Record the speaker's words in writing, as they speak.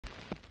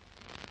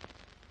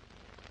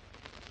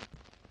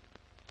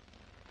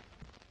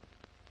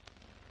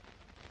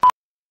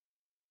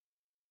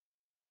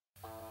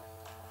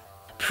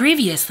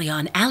Previously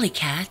on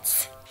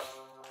Alyx.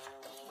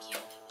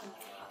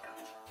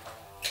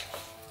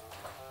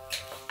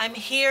 I'm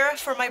here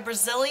for my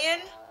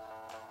Brazilian.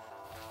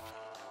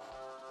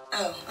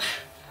 Oh,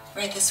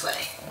 right this way.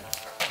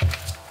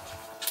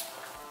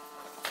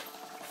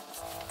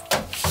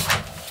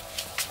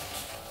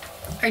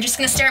 Are you just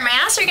gonna stare at my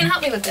ass or are you gonna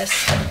help me with this?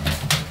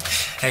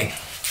 Hey.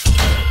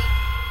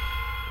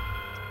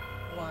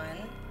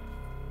 1,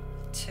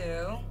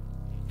 2.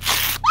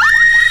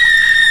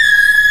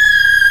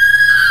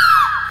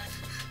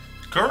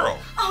 Girl.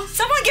 Oh,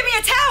 someone give me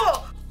a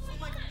towel! Oh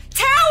my God.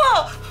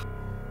 Towel!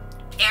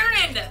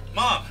 Aaron!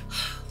 Mom.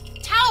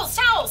 Towels!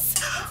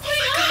 What's Oh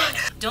my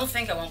God. Don't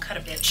think I won't cut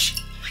a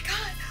bitch. Oh my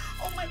God.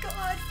 Oh my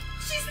God.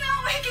 She's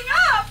not waking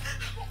up!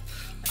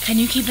 Can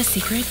you keep a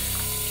secret?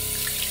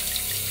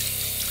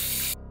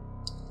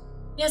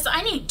 Yes,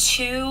 I need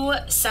 2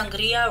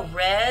 sangria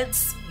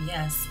reds.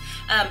 Yes.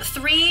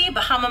 3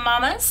 Bahama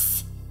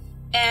Mamas.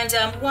 And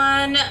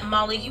 1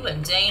 Molly, you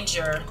in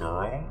danger.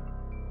 Girl.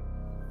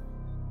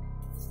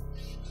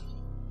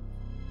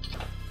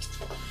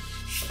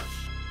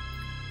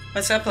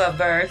 What's up,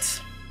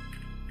 lovebirds?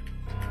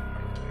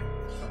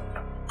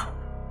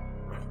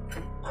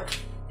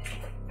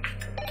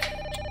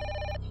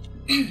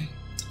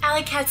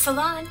 Alley Cat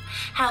Salon,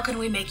 how can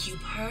we make you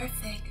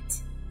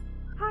perfect?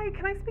 Hi,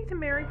 can I speak to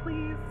Mary,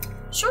 please?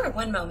 Sure,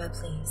 1 moment,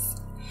 please.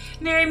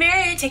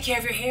 Mary, take care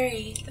of your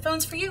Harry. The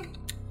phone's for you.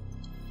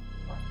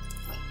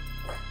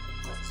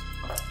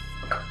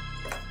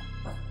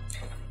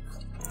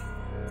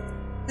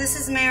 This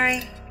is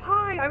Mary.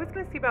 Hi, I was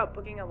going to see about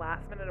booking a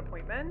last-minute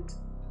appointment.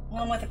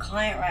 Well, I'm with a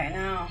client right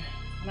now.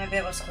 I might be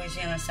able to squeeze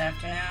you in this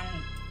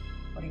afternoon.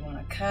 What do you want,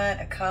 a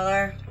cut, a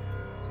color?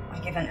 I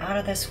give an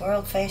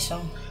out-of-this-world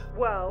facial.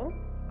 Well,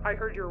 I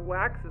heard your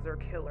waxes are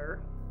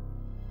killer.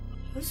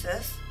 Who's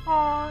this?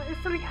 Aw, is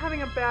somebody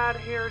having a bad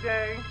hair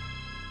day?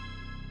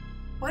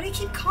 Why do you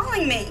keep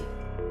calling me?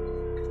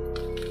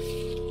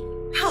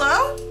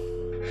 Hello?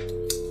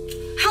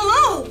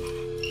 Hello?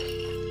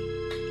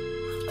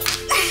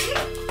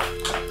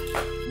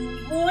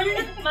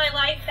 Ruined my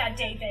life that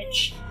day,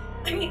 bitch.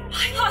 I mean,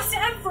 I lost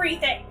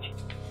everything.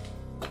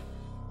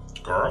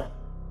 Girl.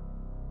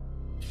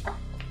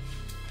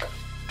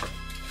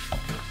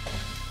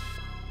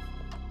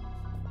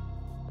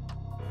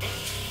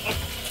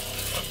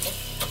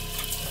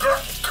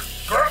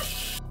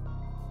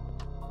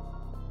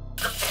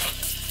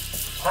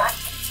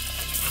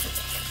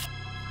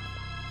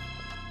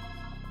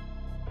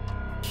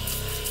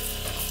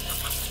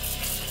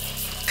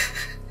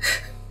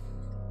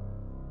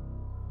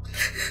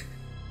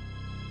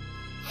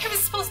 It was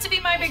supposed to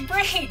be my big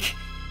break.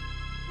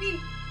 I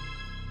mean,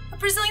 a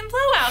Brazilian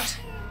blowout.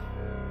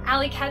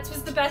 Alley Cats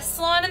was the best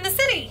salon in the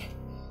city.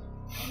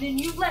 And then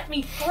you let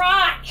me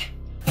fry.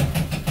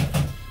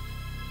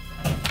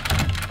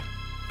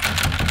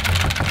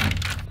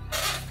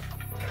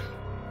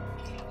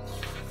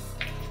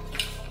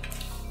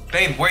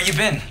 Babe, where you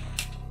been?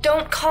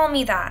 Don't call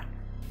me that.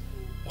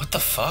 What the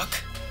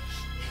fuck?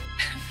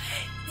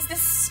 Is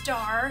this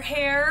star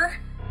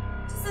hair?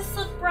 Does this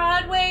look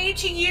Broadway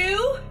to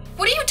you?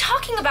 What are you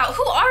talking about?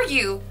 Who are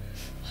you?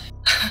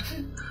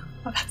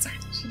 Oh, that's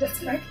right. She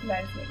doesn't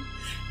recognize me.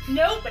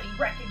 Nobody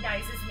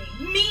recognizes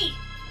me. Me!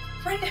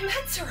 Brenda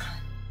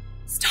Metzeron,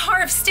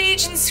 star of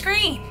stage and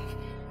screen.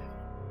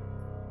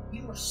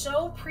 You were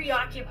so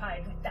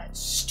preoccupied with that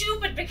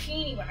stupid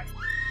bikini wax.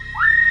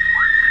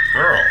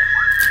 Girl.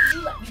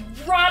 You let me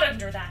rot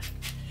under that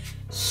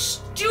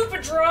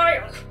stupid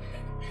dryer.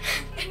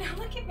 And now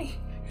look at me.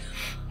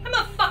 I'm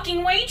a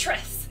fucking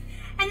waitress.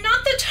 And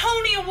not the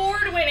Tony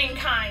Award-winning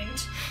kind.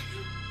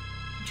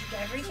 You took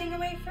everything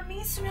away from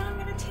me, so now I'm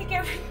gonna take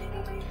everything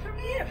away from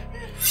you.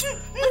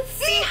 Let's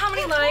see how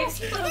many lives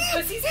you little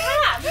pussies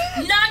have.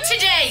 Not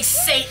today,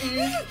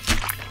 Satan.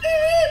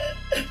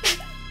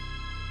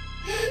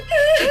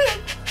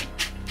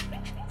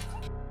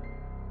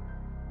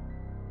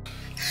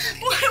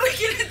 What are we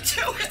gonna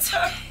do with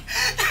her?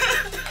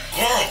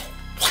 Girl.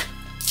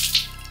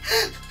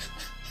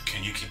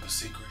 Can you keep a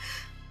secret?